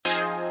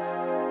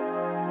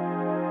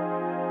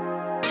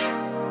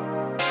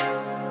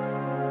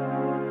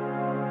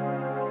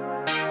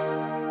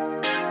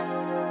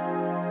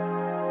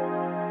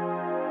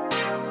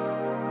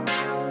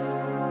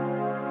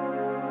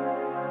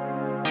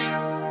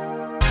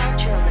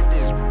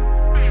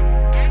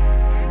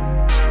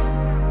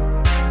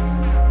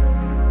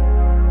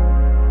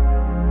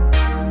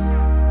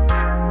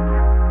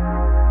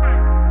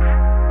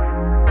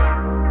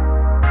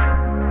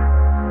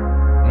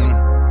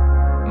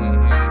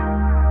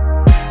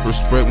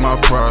respect my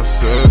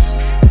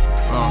process.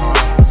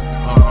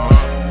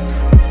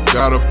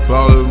 Got a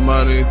ball of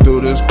money through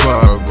this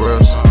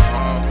progress.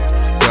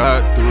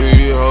 Got 3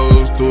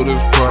 hoes through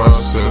this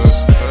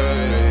process.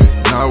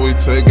 Now we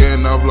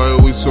taking off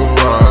like we some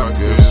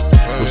rockets.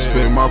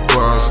 Respect my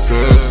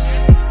process.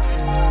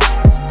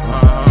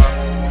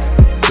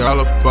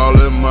 Got a ball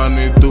of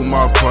money through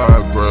my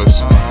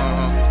progress.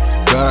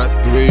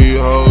 Got 3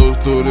 hoes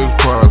through this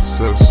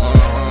process.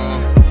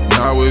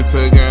 Now we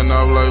taking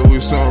off like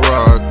we some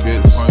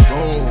rockets.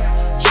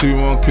 She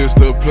won't kiss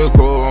the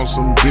pickle on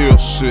some deal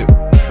shit.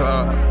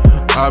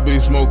 I be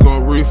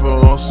smoking reefer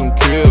on some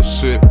kill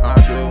shit.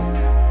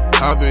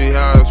 I be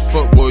high as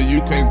fuck, boy, you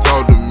can't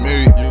talk to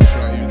me.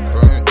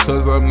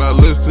 Cause I'm not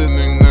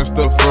listening, that's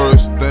the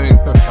first thing.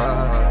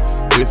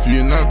 If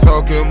you're not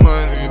talking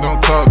money,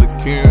 don't talk to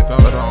Ken.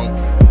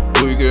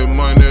 We get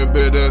money,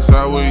 bitch, that's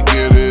how we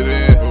get it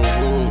in.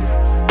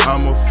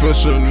 I'm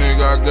official,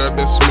 nigga, I got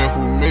that Smith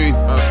with me.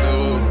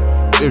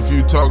 If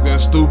you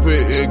talking stupid,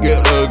 it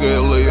get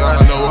ugly. I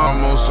know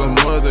I'm on some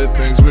other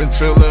things. Been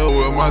chillin'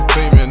 with my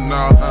team and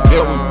now,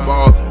 yeah, we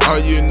ball. All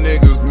you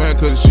niggas, man,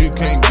 cause you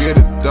can't get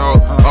it,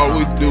 dawg. All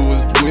we do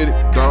is with it,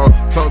 dawg.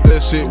 Talk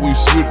that shit, we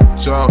sweet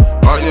it, y'all.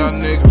 All y'all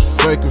niggas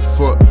fake as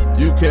fuck.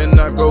 You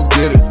cannot go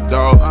get it,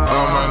 dawg.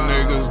 All my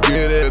niggas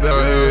get it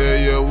out here,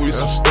 yeah, we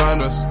some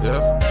stunners.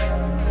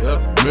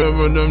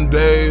 Remember them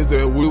days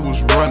that we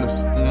was runners.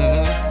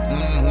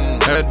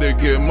 Had to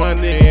get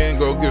money and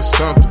go get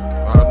something.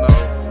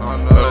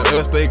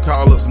 Else they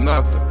call us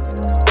nothing.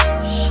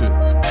 Shit.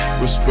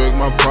 Respect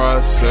my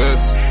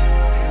process.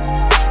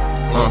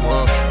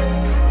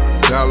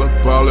 Got a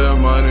ball of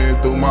money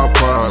through my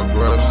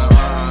progress.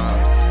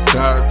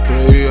 Got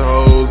 3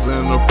 hoes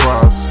in the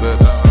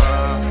process.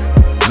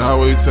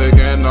 Now we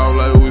taking off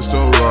like we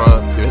some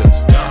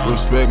rockets.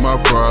 Respect my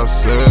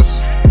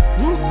process.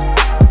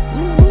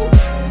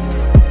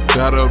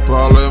 Got a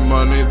ball of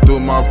money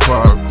through my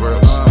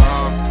progress.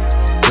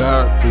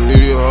 Got 3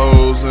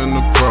 hoes in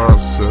the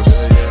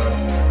process.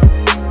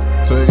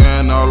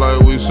 Taking out like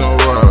we some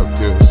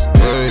rockets.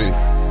 Hey,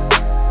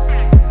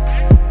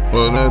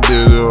 what I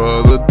did the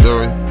other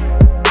day,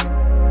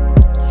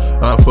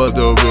 I fucked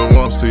up and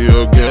won't see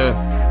her again.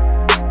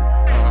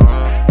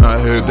 I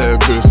hit that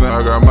bitch, now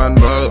I got my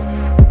nut.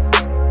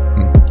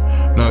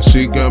 Now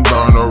she can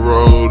burn the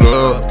road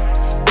up.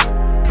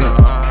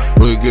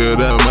 We get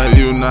that, man,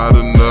 you not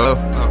enough.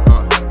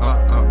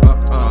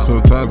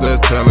 Sometimes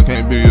that talent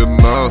can't be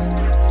enough.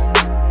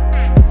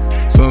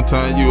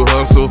 Sometimes you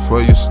hustle for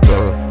your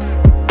stuff.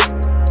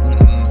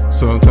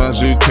 Sometimes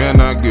you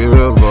cannot give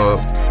up.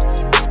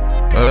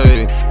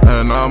 Hey,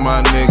 and all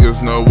my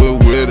niggas know we're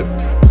with it.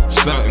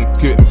 Stuntin',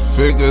 getting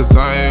figures,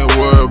 I ain't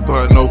worried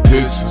about no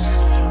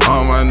pictures.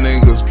 All my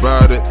niggas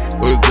bout it,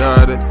 we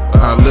got it.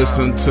 I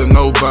listen to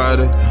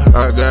nobody,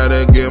 I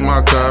gotta get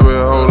my copy,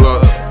 hold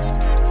up.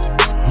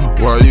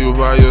 While you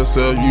by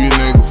yourself, you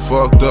nigga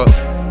fucked up.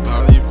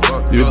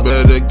 You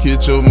better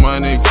get your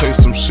money, take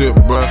some shit,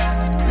 bruh.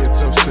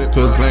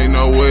 Cause ain't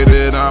no way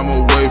that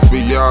I'ma wait for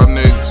y'all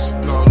niggas.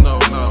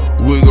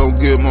 We gon'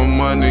 get my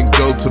money,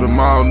 go to the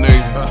mall,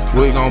 nigga.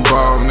 We gon'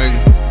 ball,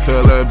 nigga.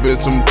 Tell that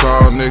bitch I'm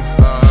call, nigga.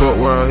 Fuck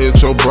around, hit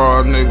your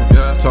bra, nigga.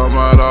 Talking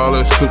about all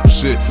that stupid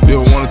shit.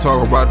 You don't wanna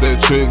talk about that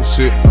trigger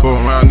shit.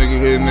 Fuck around, nigga,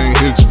 hit and then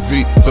hit your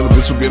feet. Tell the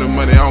bitch I'm getting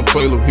money, I don't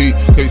play little heat.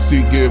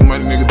 Kaeci get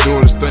money, nigga,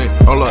 doing this thing.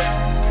 Hold up.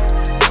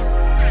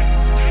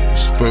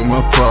 Respect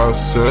my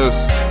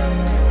process.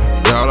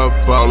 Got a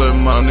ball of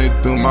money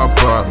through my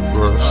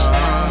progress.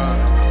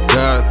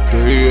 Got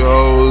 3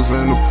 hoes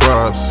in the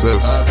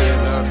process.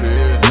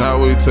 Now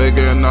we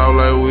taking out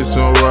like we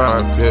some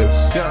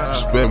rockets.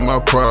 Respect my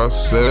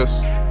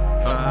process.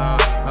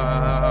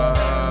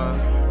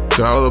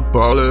 Got a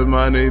ball of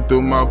money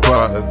through my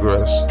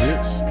progress.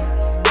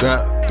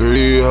 Got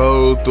 3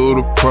 hoes through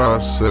the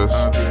process.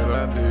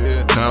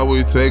 Now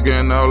we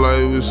taking out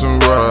like we some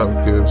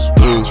rockets.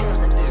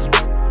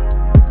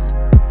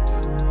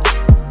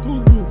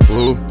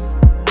 Ooh.